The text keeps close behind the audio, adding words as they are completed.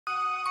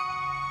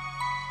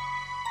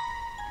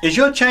Is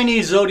your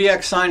Chinese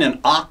zodiac sign an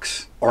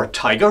ox or a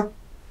tiger?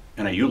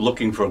 And are you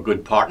looking for a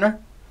good partner?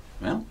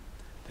 Well,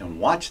 then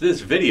watch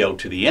this video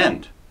to the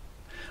end.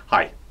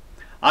 Hi,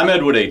 I'm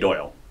Edward A.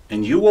 Doyle,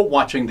 and you are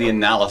watching the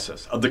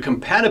analysis of the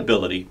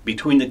compatibility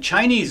between the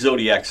Chinese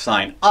zodiac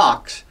sign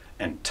ox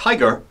and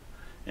tiger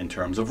in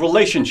terms of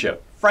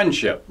relationship,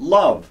 friendship,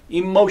 love,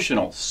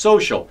 emotional,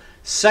 social,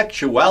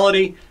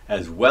 sexuality,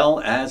 as well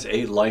as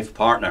a life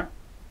partner.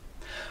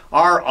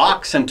 Are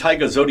ox and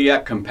tiger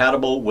zodiac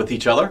compatible with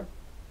each other?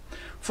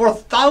 For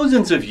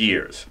thousands of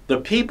years, the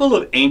people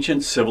of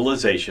ancient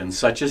civilizations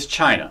such as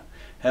China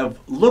have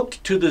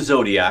looked to the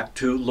zodiac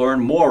to learn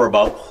more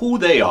about who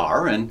they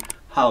are and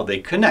how they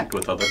connect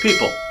with other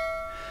people.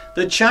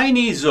 The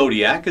Chinese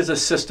zodiac is a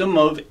system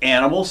of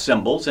animal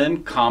symbols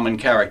and common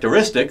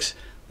characteristics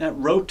that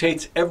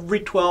rotates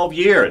every 12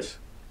 years.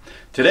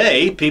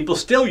 Today, people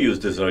still use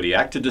the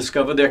zodiac to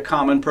discover their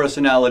common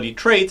personality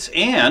traits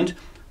and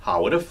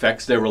how it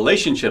affects their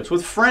relationships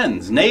with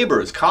friends,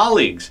 neighbors,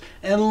 colleagues,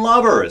 and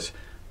lovers,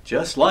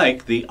 just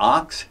like the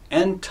ox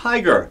and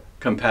tiger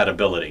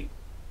compatibility.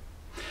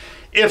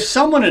 If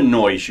someone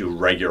annoys you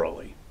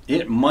regularly,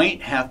 it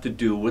might have to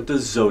do with the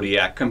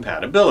zodiac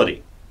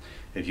compatibility.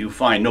 If you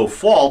find no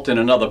fault in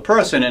another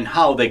person and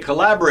how they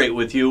collaborate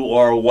with you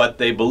or what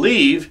they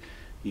believe,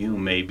 you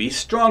may be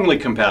strongly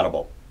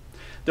compatible.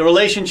 The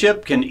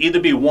relationship can either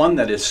be one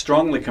that is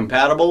strongly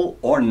compatible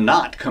or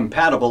not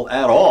compatible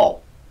at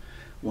all.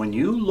 When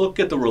you look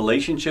at the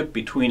relationship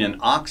between an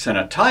ox and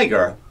a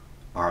tiger,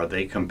 are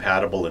they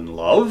compatible in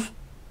love?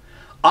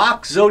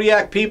 Ox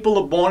zodiac people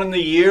are born in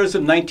the years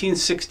of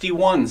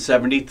 1961,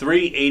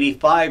 73,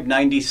 85,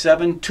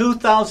 97,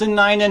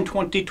 2009, and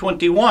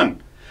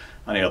 2021.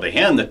 On the other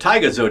hand, the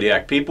tiger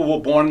zodiac people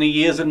were born in the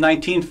years of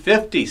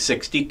 1950,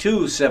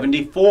 62,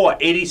 74,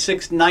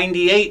 86,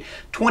 98,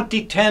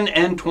 2010,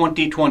 and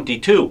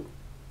 2022.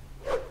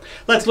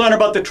 Let's learn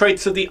about the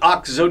traits of the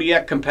ox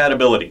zodiac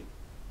compatibility.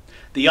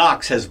 The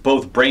ox has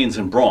both brains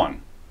and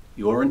brawn.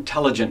 You are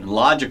intelligent and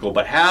logical,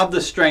 but have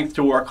the strength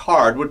to work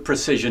hard with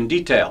precision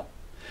detail.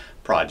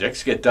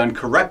 Projects get done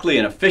correctly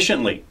and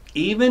efficiently,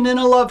 even in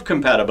a love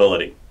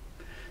compatibility.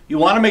 You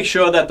want to make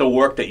sure that the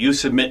work that you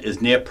submit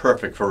is near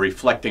perfect for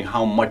reflecting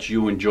how much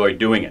you enjoy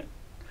doing it.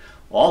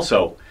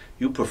 Also,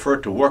 you prefer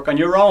to work on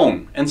your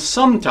own, and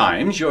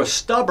sometimes your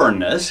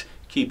stubbornness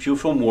keeps you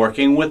from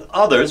working with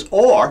others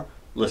or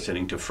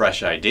listening to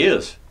fresh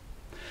ideas.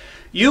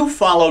 You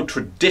follow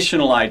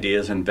traditional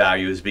ideas and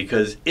values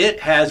because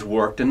it has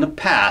worked in the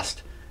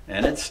past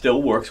and it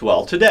still works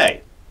well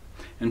today.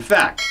 In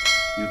fact,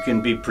 you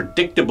can be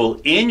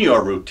predictable in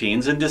your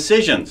routines and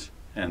decisions,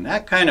 and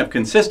that kind of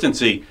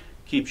consistency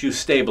keeps you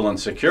stable and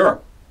secure.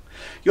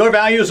 Your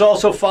values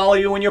also follow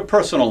you in your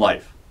personal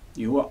life.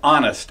 You are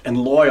honest and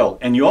loyal,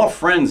 and your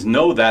friends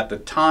know that the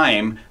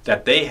time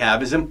that they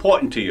have is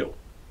important to you.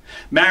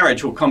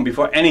 Marriage will come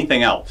before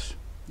anything else.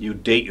 You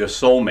date your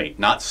soulmate,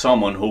 not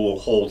someone who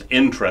will hold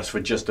interest for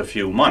just a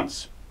few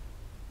months.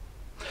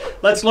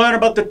 Let's learn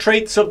about the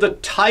traits of the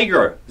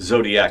tiger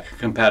zodiac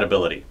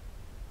compatibility.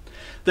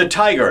 The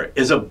tiger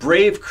is a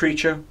brave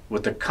creature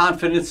with the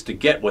confidence to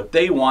get what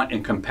they want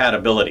in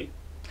compatibility.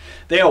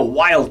 They are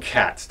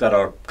wildcats that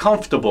are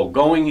comfortable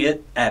going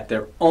it at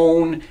their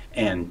own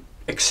and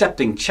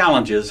accepting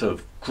challenges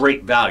of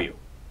great value.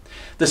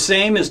 The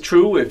same is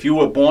true if you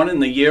were born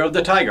in the year of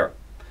the tiger.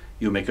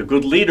 You make a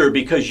good leader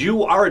because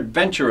you are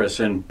adventurous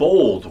and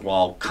bold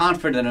while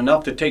confident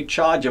enough to take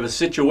charge of a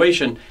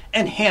situation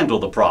and handle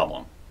the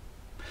problem.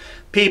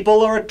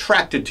 People are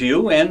attracted to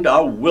you and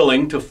are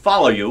willing to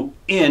follow you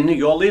in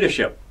your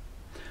leadership.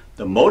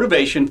 The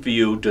motivation for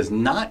you does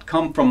not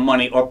come from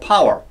money or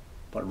power,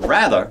 but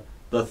rather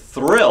the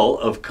thrill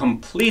of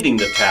completing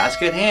the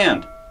task at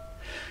hand.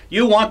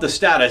 You want the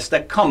status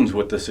that comes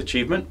with this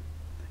achievement.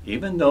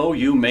 Even though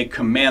you may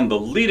command the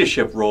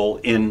leadership role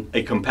in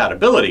a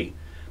compatibility,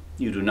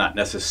 you do not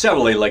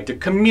necessarily like to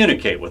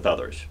communicate with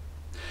others.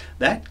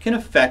 That can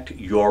affect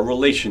your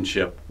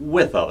relationship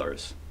with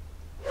others.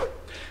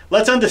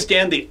 Let's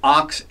understand the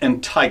ox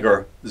and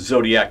tiger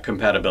zodiac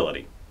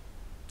compatibility.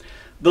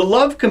 The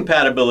love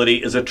compatibility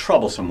is a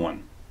troublesome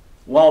one.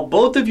 While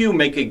both of you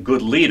make a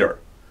good leader,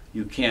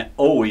 you can't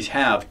always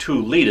have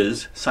two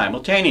leaders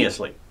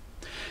simultaneously.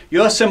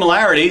 Your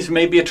similarities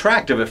may be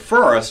attractive at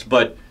first,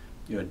 but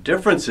your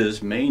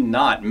differences may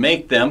not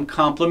make them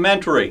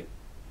complementary.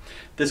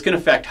 This can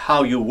affect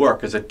how you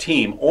work as a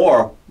team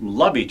or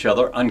love each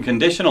other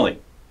unconditionally.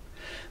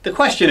 The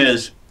question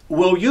is,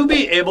 will you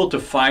be able to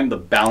find the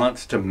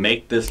balance to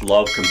make this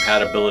love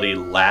compatibility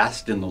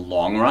last in the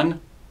long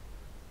run?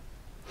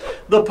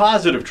 The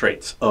positive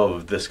traits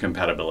of this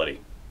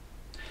compatibility.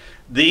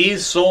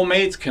 These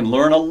soulmates can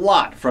learn a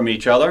lot from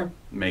each other,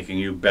 making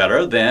you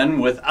better than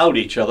without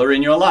each other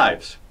in your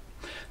lives.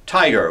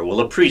 Tiger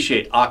will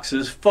appreciate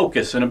Ox's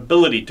focus and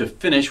ability to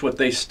finish what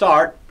they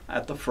start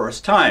at the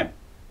first time.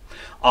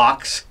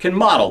 Ox can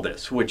model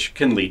this, which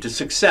can lead to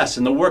success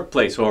in the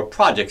workplace or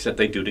projects that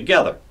they do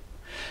together.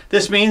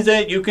 This means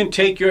that you can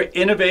take your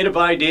innovative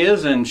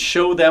ideas and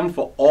show them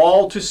for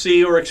all to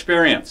see or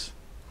experience.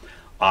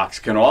 Ox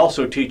can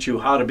also teach you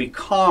how to be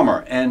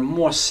calmer and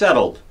more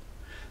settled.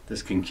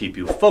 This can keep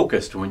you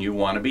focused when you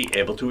want to be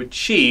able to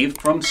achieve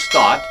from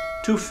start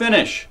to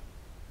finish.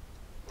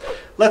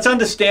 Let's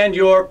understand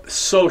your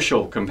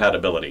social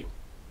compatibility.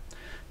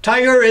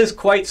 Tiger is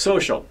quite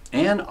social,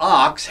 and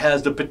Ox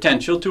has the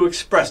potential to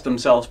express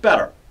themselves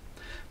better.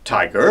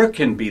 Tiger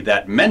can be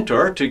that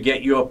mentor to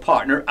get your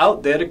partner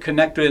out there to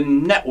connect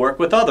and network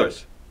with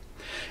others.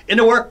 In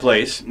the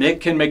workplace,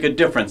 it can make a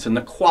difference in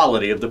the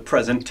quality of the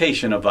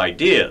presentation of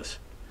ideas.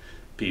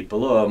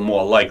 People are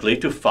more likely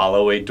to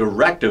follow a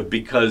directive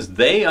because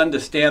they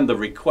understand the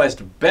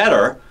request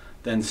better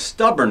than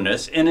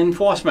stubbornness in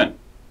enforcement.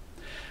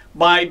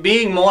 By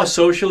being more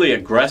socially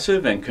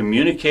aggressive and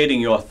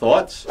communicating your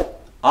thoughts,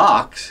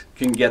 Ox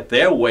can get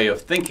their way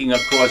of thinking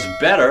across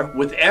better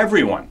with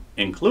everyone,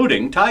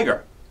 including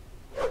Tiger.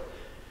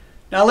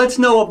 Now let's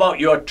know about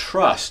your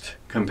trust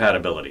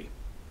compatibility.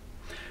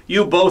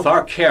 You both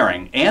are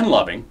caring and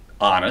loving,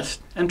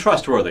 honest and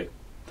trustworthy.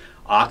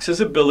 Ox's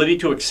ability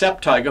to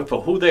accept Tiger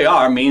for who they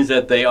are means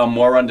that they are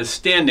more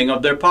understanding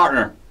of their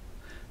partner.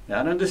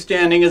 That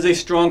understanding is a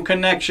strong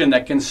connection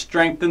that can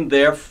strengthen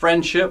their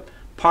friendship,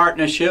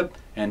 partnership,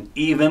 and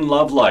even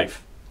love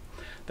life.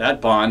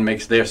 That bond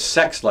makes their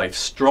sex life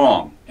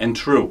strong and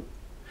true.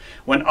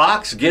 When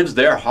Ox gives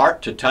their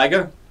heart to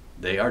Tiger,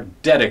 they are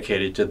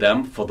dedicated to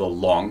them for the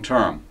long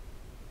term.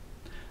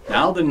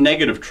 Now the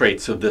negative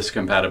traits of this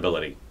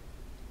compatibility.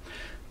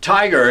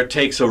 Tiger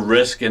takes a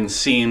risk and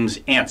seems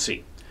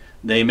antsy.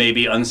 They may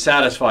be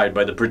unsatisfied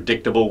by the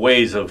predictable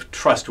ways of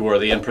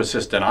trustworthy and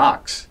persistent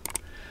Ox.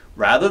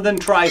 Rather than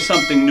try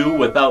something new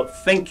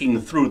without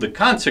thinking through the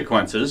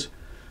consequences,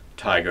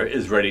 Tiger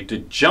is ready to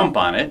jump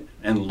on it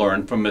and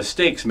learn from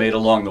mistakes made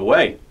along the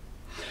way.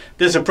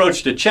 This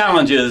approach to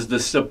challenges the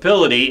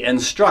stability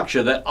and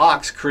structure that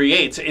Ox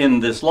creates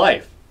in this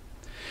life.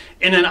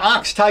 In an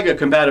Ox-Tiger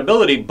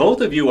compatibility,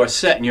 both of you are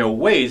set in your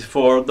ways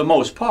for the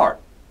most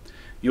part.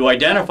 You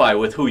identify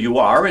with who you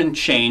are and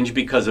change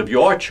because of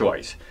your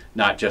choice,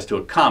 not just to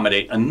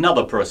accommodate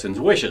another person's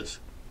wishes.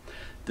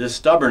 This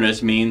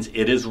stubbornness means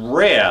it is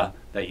rare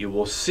that you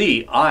will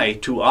see eye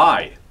to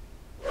eye.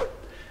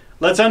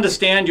 Let's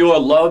understand your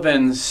love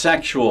and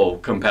sexual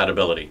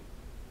compatibility.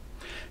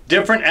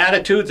 Different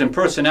attitudes and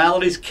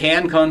personalities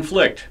can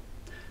conflict.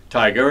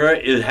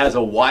 Tiger has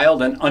a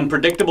wild and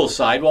unpredictable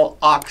side, while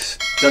Ox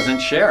doesn't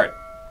share it.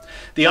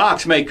 The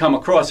Ox may come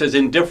across as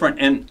indifferent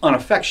and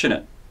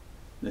unaffectionate.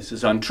 This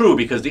is untrue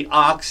because the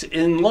Ox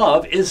in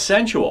love is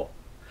sensual.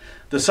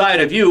 The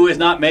side of you is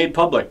not made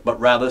public, but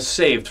rather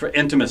saved for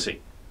intimacy.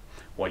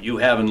 What you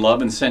have in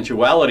love and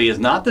sensuality is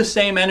not the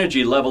same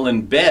energy level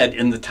in bed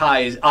in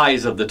the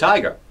eyes of the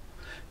Tiger.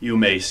 You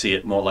may see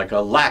it more like a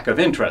lack of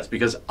interest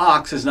because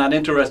Ox is not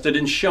interested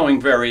in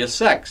showing various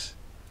sex.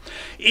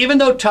 Even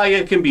though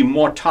Tiger can be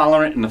more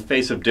tolerant in the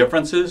face of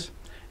differences,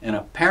 an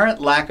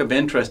apparent lack of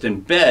interest in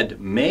bed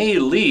may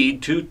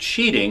lead to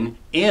cheating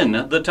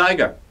in the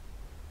Tiger.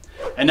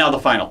 And now the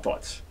final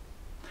thoughts.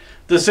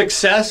 The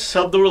success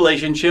of the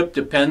relationship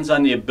depends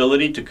on the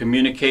ability to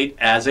communicate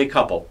as a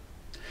couple.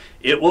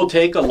 It will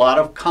take a lot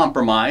of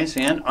compromise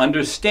and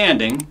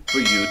understanding for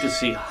you to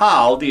see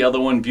how the other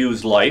one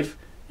views life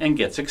and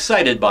gets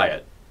excited by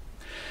it.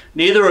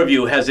 Neither of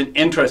you has an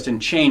interest in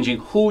changing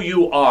who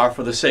you are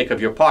for the sake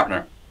of your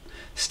partner.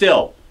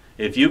 Still,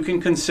 if you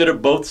can consider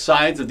both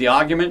sides of the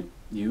argument,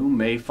 you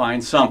may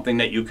find something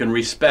that you can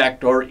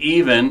respect or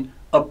even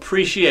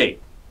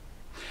appreciate.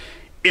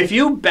 If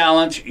you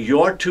balance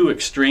your two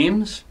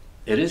extremes,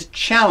 it is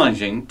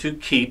challenging to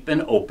keep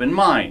an open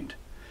mind.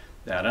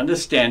 That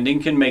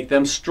understanding can make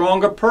them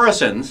stronger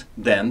persons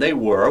than they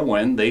were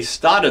when they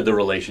started the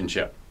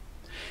relationship.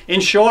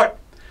 In short,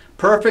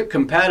 perfect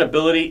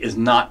compatibility is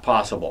not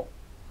possible.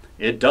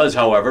 It does,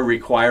 however,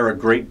 require a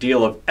great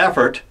deal of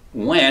effort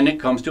when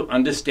it comes to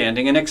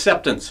understanding and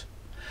acceptance.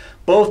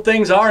 Both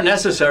things are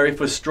necessary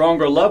for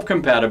stronger love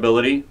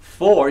compatibility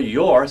for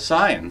your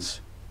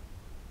signs.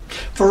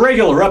 For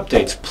regular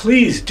updates,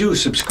 please do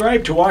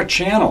subscribe to our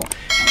channel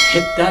and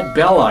hit that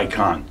bell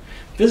icon.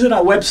 Visit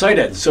our website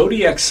at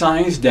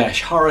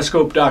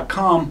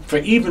zodiacsigns-horoscope.com for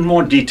even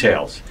more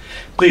details.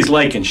 Please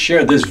like and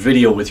share this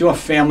video with your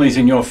families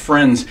and your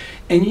friends.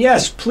 And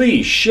yes,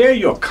 please share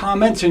your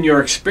comments and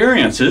your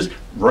experiences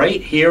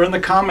right here in the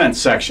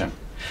comments section.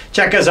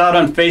 Check us out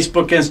on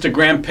Facebook,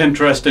 Instagram,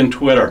 Pinterest, and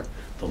Twitter.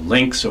 The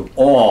links are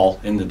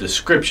all in the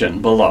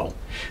description below.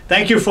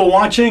 Thank you for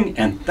watching,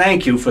 and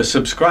thank you for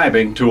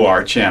subscribing to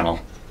our channel.